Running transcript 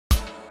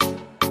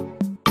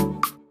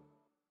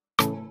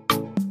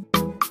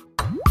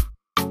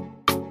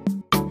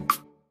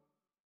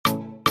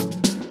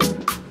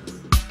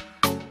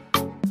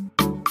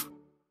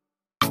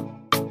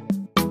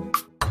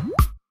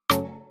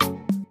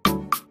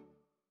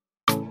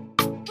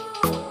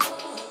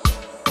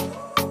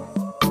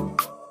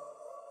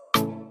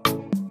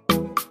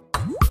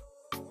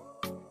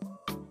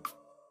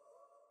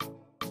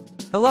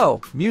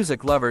Hello,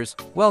 music lovers.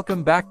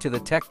 Welcome back to the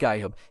Tech Guy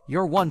Hub,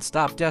 your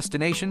one-stop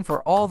destination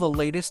for all the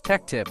latest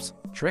tech tips,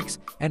 tricks,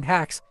 and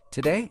hacks.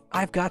 Today,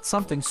 I've got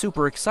something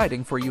super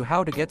exciting for you: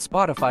 how to get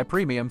Spotify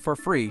Premium for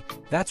free.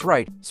 That's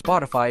right,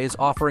 Spotify is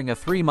offering a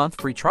 3-month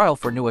free trial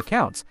for new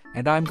accounts,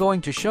 and I'm going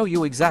to show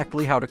you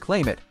exactly how to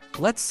claim it.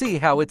 Let's see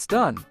how it's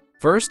done.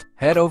 First,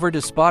 head over to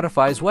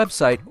Spotify's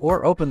website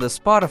or open the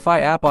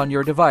Spotify app on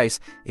your device.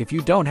 If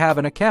you don't have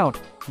an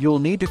account, you'll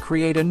need to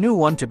create a new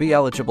one to be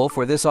eligible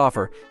for this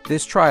offer.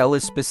 This trial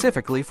is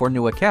specifically for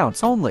new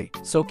accounts only,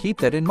 so keep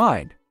that in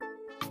mind.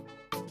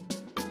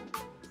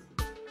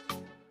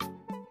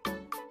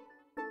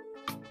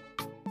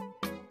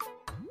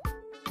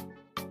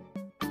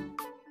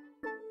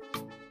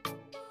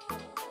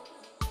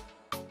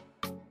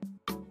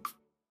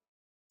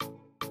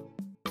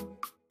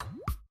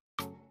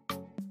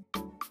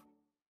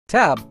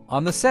 Tab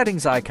on the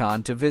Settings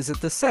icon to visit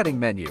the Setting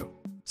menu.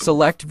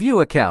 Select View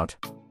Account.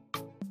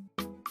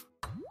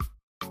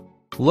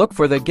 Look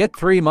for the Get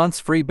 3 months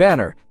free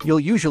banner. You'll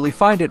usually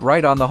find it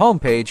right on the home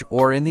page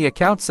or in the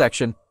Account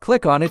section.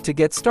 Click on it to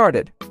get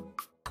started.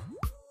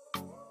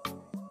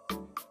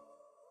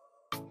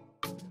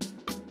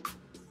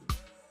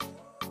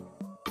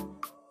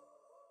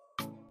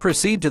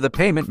 Proceed to the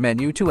Payment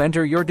menu to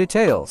enter your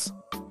details.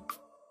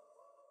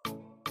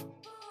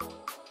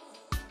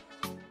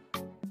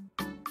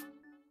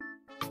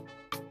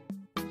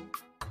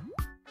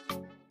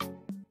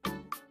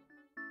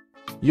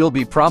 You'll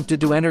be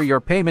prompted to enter your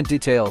payment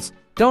details.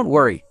 Don't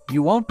worry,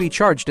 you won't be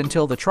charged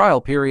until the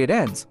trial period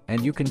ends,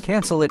 and you can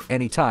cancel it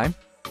anytime.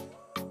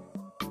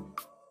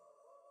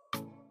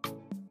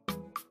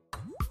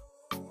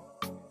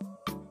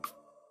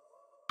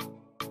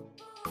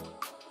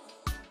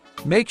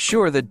 Make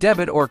sure the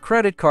debit or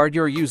credit card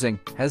you're using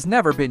has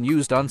never been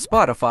used on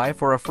Spotify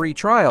for a free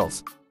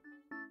trials.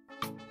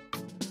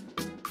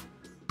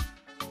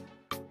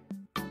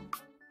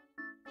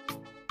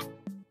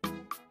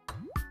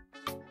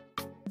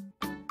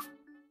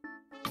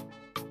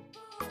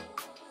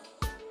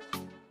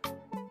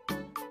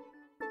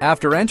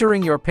 After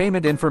entering your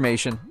payment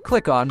information,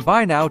 click on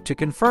Buy Now to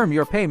confirm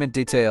your payment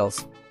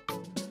details.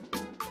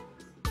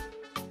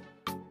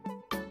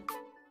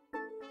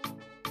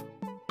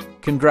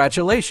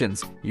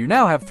 Congratulations! You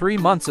now have 3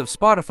 months of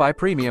Spotify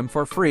Premium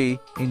for free.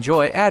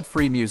 Enjoy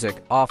ad-free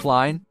music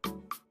offline.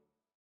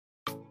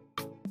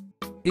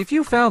 If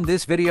you found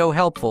this video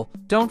helpful,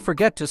 don't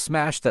forget to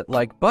smash that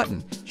like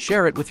button,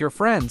 share it with your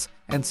friends,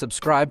 and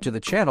subscribe to the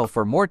channel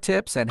for more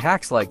tips and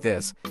hacks like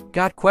this.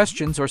 Got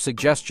questions or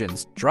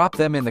suggestions? Drop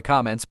them in the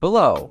comments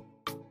below.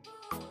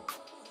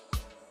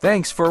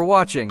 Thanks for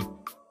watching.